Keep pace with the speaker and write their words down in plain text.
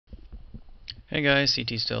Hey guys,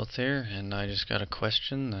 Ctstealth here, and I just got a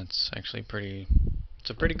question that's actually it's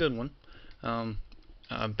a pretty good one. Um,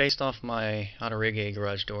 Based off my how to rig a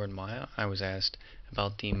garage door in Maya, I was asked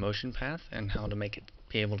about the motion path and how to make it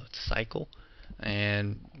be able to cycle.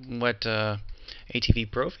 And what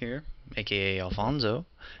ATVPro here, aka Alfonso,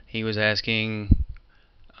 he was asking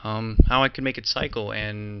how I could make it cycle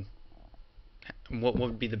and what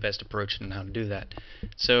would be the best approach and how to do that.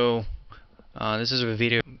 So this is a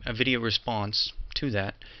video response to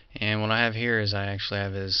that, and what I have here is I actually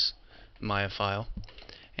have his Maya file,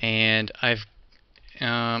 and I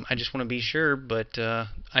just want to be sure, but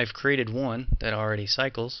I've created one that already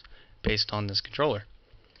cycles based on this controller.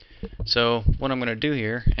 So what I'm going to do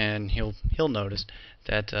here, and he'll notice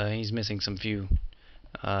that he's missing some few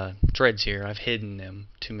threads here. I've hidden them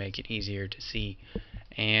to make it easier to see.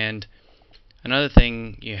 And another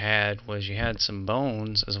thing you had some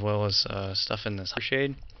bones as well as stuff in this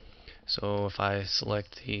hypershade. So if I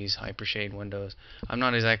select these hypershade windows, I'm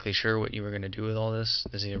not exactly sure what you were going to do with all this.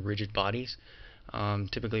 These are rigid bodies.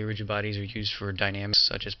 Typically rigid bodies are used for dynamics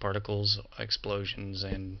such as particles, explosions,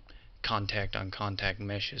 and contact on contact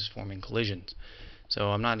meshes forming collisions. So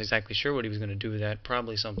I'm not exactly sure what he was going to do with that.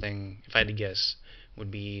 Probably something, if I had to guess,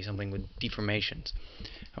 would be something with deformations.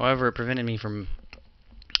 However, it prevented me from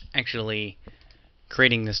actually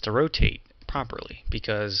creating this to rotate properly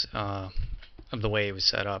because of the way it was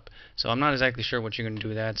set up. So I'm not exactly sure what you're going to do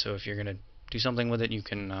with that. So if you're going to do something with it, you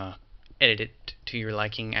can edit it to your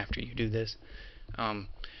liking after you do this.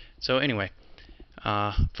 So anyway,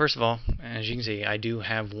 first of all, as you can see, I do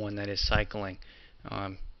have one that is cycling.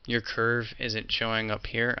 Your curve isn't showing up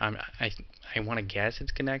here. I want to guess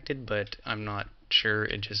it's connected, but I'm not sure.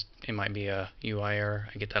 It might be a UI error.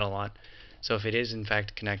 I get that a lot. So if it is in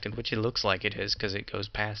fact connected, which it looks like it is because it goes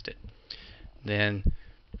past it, then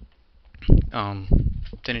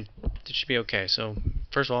it should be okay. So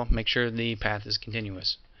first of all, make sure the path is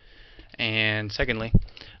continuous. And secondly,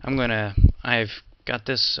 I've got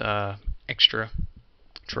this extra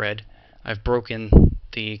thread. I've broken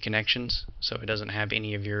the connections so it doesn't have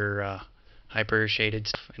any of your hyper shaded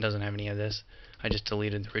stuff. It doesn't have any of this. I just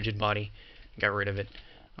deleted the rigid body, got rid of it.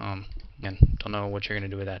 And don't know what you're going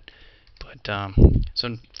to do with that. But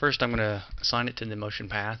so first I'm going to assign it to the motion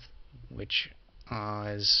path, which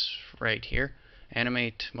is right here.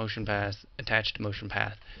 Animate motion path, attach to motion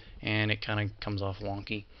path, and it kind of comes off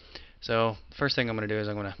wonky. So first thing I'm going to do is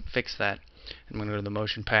I'm going to fix that. I'm going to go to the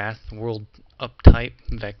motion path, world up type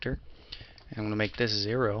vector, and I'm going to make this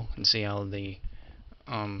 0 and see how the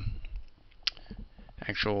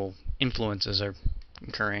actual influences are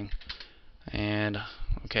occurring. And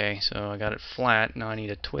okay, so I got it flat. Now I need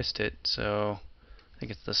to twist it. So I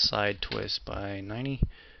think it's the side twist by 90.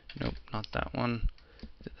 Nope, not that one.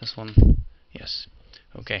 Is it this one? Yes.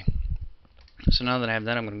 Okay. So now that I have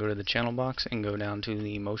that, I'm going to go to the channel box and go down to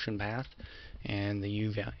the motion path and the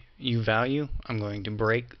U value. I'm going to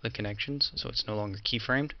break the connections so it's no longer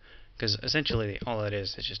keyframed, because essentially all that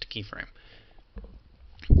is just a keyframe.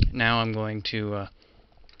 Now I'm going to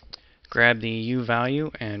grab the U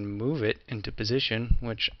value and move it into position,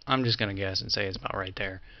 which I'm just going to guess and say is about right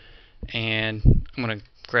there. And I'm going to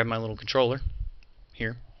grab my little controller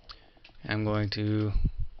here. I'm going to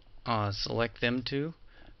select them two,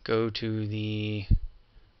 go to the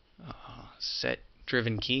set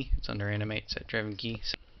driven key. It's under animate, set driven key.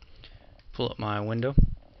 Pull up my window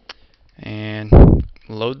and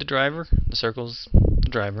load the driver. The circle's the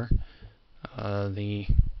driver. The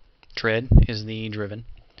tread is the driven.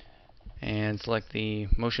 And select the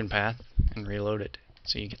motion path and reload it.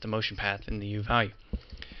 So you get the motion path and the U value.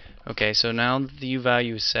 Okay, so now that the U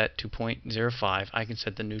value is set to 0.05, I can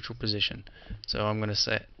set the neutral position. So I'm going to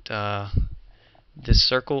set this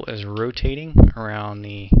circle is rotating around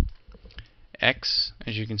the X,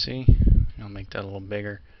 as you can see. I'll make that a little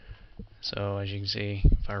bigger. So as you can see,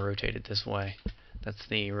 if I rotate it this way, that's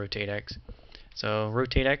the rotate X. So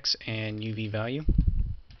rotate X and UV value,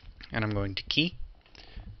 and I'm going to key.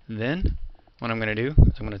 Then what I'm going to do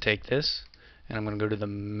is I'm going to take this and I'm going to go to the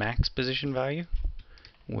max position value,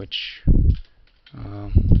 which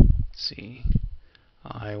let's see,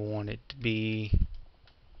 I want it to be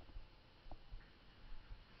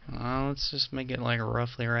let's just make it like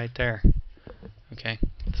roughly right there. Okay,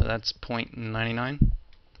 so that's 0.99,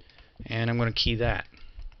 and I'm going to key that.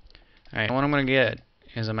 Alright, what I'm going to get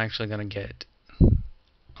is I'm actually going to get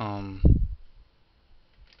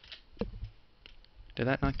did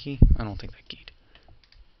that not key? I don't think that keyed.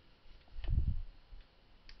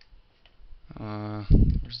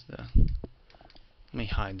 Where's the... Let me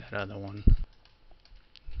hide that other one.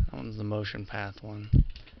 That one's the motion path one.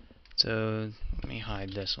 So let me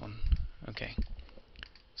hide this one. Okay,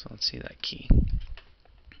 so let's see that key.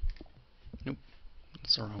 Nope,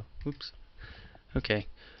 that's the wrong. Oops. Okay,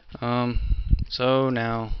 so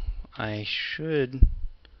now I should.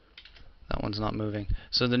 That one's not moving.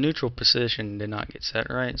 So the neutral position did not get set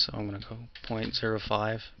right, so I'm going to go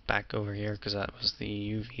 0.05 back over here because that was the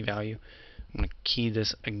UV value. I'm going to key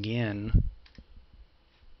this again.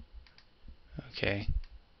 Okay.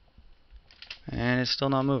 And it's still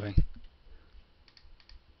not moving.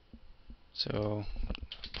 So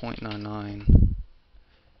 0.99,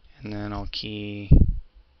 and then I'll key.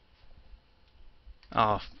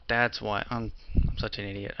 Oh, that's why I'm such an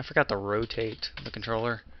idiot. I forgot to rotate the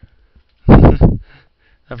controller.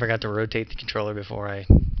 I forgot to rotate the controller before I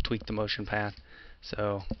tweaked the motion path.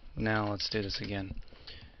 So now let's do this again.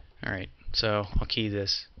 Alright, so I'll key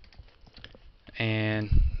this.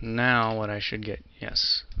 And now what I should get,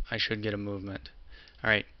 yes, I should get a movement.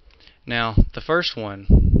 Alright, now the first one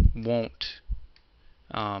won't,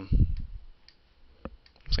 looks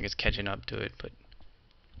like it's catching up to it, but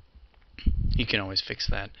you can always fix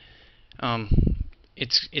that.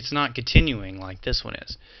 It's not continuing like this one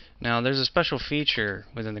is. Now there's a special feature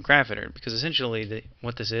within the graph editor because essentially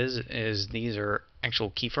what this is these are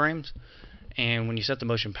actual keyframes, and when you set the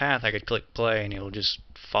motion path, I could click play and it'll just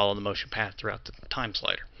follow the motion path throughout the time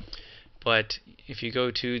slider. But if you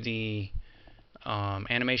go to the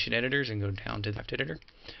animation editors and go down to the graph editor,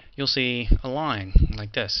 you'll see a line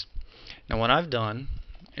like this. Now what I've done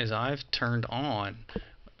is I've turned on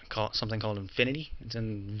something called infinity. It's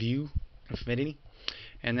in view infinity,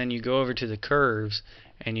 and then you go over to the curves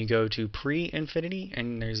and you go to pre-infinity,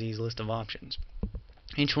 and there's these list of options.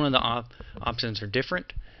 Each one of the options are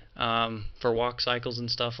different. For walk cycles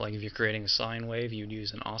and stuff, like if you're creating a sine wave, you'd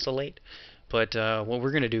use an oscillate. But what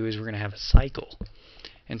we're going to do is we're going to have a cycle.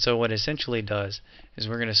 And so what it essentially does is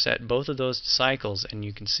we're going to set both of those to cycles, and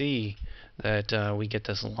you can see that we get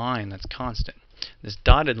this line that's constant. This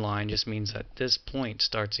dotted line just means that this point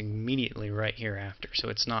starts immediately right here after, so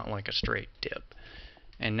it's not like a straight dip.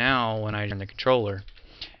 And now when I turn the controller,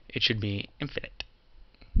 it should be infinite,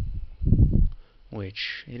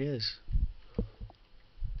 which it is.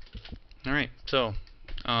 Alright, so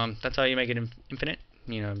that's how you make it infinite.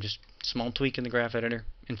 You know, just small tweak in the graph editor,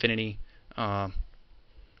 infinity. That's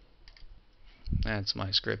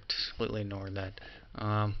my script, completely ignored that.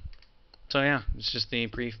 So yeah, it's just the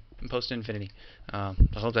pre and post infinity. I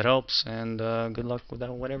hope that helps, and good luck with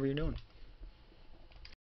that, whatever you're doing.